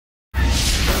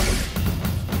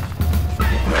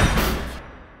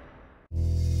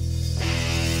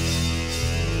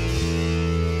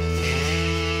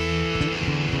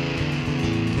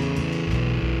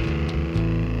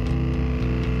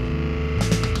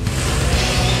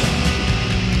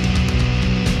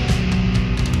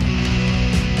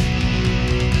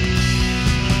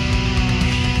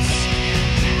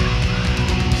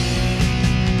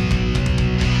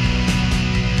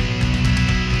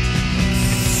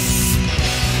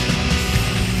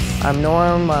I'm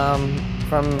Norm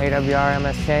from AWR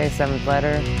MSK Seventh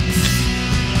Letter.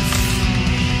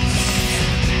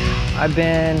 I've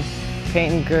been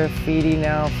painting graffiti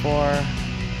now for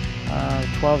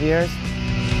 12 years.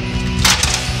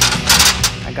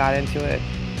 I got into it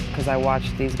because I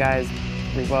watched these guys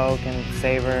Revoke and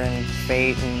Savor and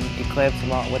Fate and Eclipse,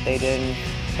 what they did, and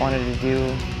wanted to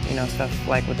do, you know, stuff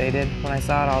like what they did. When I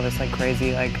saw it, all this like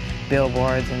crazy like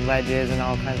billboards and ledges and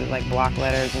all kinds of like block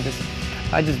letters, and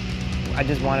I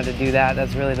just wanted to do that.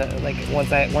 That's really the, like,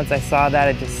 once I saw that,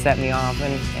 it just set me off,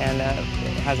 and it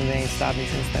hasn't been any stopping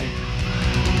since then.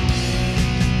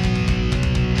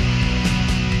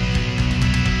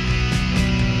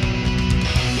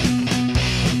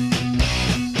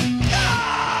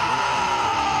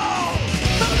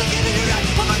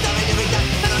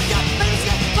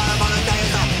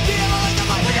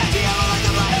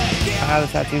 I have a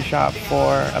tattoo shop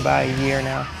for about a year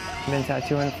now. I've been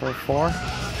tattooing for 4.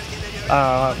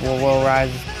 Will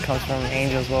Rise comes from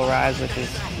Angels Will Rise, which is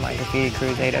my graffiti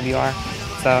crew's AWR,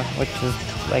 so which is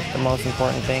like the most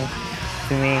important thing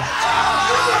to me.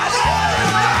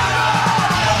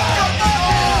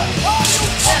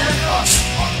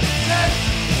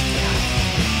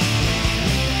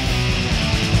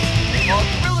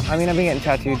 I mean, I've been getting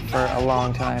tattooed for a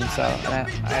long time, so I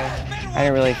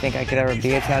didn't really think I could ever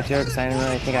be a tattooer because I didn't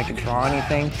really think I could draw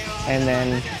anything. And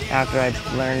then after I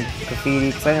learned graffiti,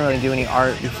 because I didn't really do any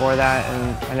art before that,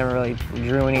 and I never really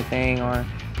drew anything,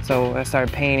 so I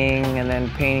started painting, and then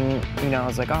painting, you know, I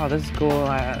was like, oh, this is cool,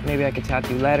 maybe I could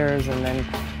tattoo letters. And then,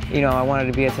 you know, I wanted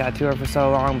to be a tattooer for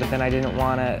so long, but then I didn't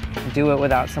want to do it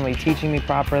without somebody teaching me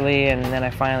properly. And then I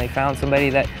finally found somebody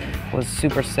that was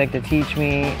super sick to teach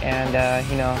me, and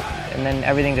you know, and then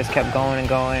everything just kept going and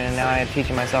going, and now I'm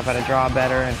teaching myself how to draw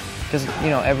better, and just, you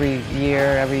know, every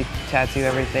year, every tattoo,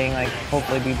 everything, like,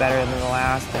 hopefully be better than the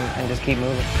last, and just keep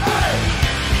moving.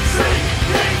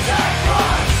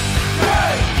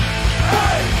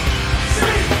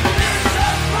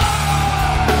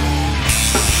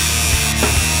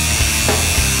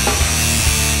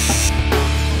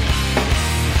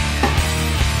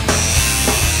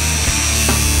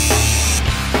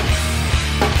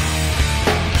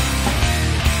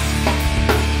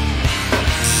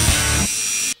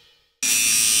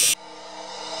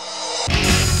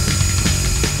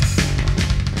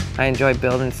 I enjoy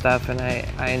building stuff, and I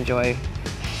enjoy,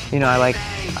 you know, I like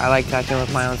tattooing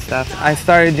with my own stuff. I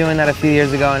started doing that a few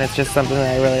years ago, and it's just something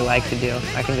that I really like to do.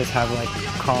 I can just have like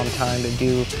calm time to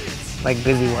do like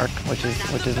busy work, which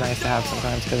is nice to have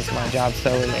sometimes, because my job's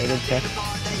so related to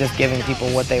just giving people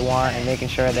what they want and making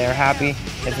sure they're happy.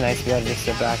 It's nice to be able to just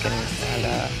sit back and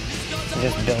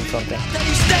just build something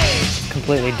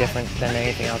completely different than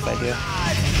anything else I do.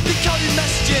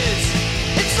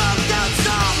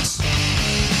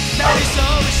 Now you're so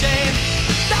ashamed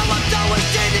that what's always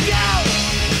changing you.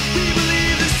 We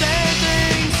believe the same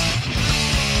things.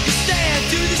 You stand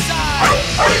to the side.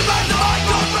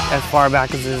 As far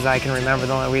back as I can remember,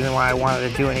 the only reason why I wanted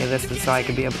to do any of this is so I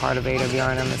could be a part of AWR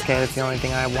and MSK. That's the only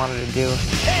thing I wanted to do.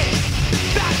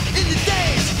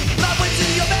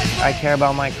 I care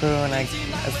about my crew, and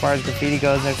as far as graffiti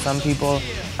goes, there's some people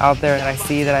out there that I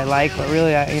see that I like, but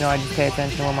really, I just pay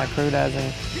attention to what my crew does,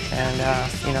 and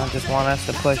you know, just want us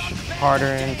to push harder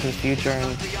into the future,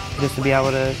 and just to be able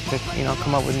to you know,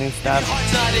 come up with new stuff.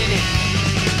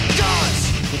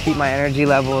 To keep my energy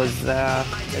level is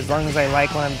as long as I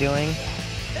like what I'm doing,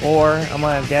 or I'm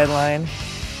on a deadline,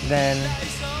 then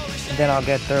I'll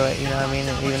get through it. You know what I mean?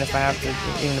 And even if I have to,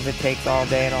 even if it takes all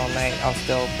day and all night, I'll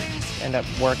still end up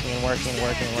working and working and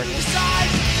working and working.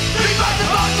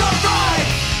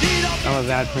 I'm a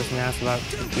bad person to ask about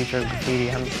the future of graffiti.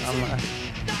 You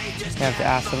have to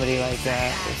ask somebody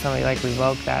like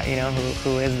Revoke that, you know,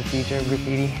 who is the future of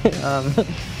graffiti.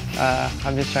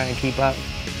 I'm just trying to keep up.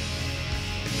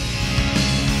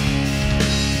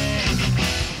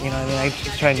 You know what I mean? I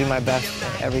just try to do my best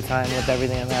every time with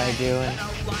everything that I do,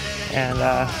 and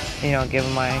you know, give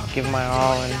my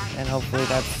all, and hopefully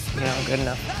that's, you know, good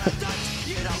enough.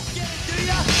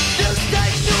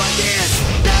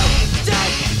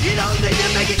 You don't need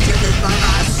to make excuses from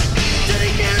us.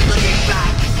 Sitting here looking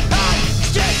back.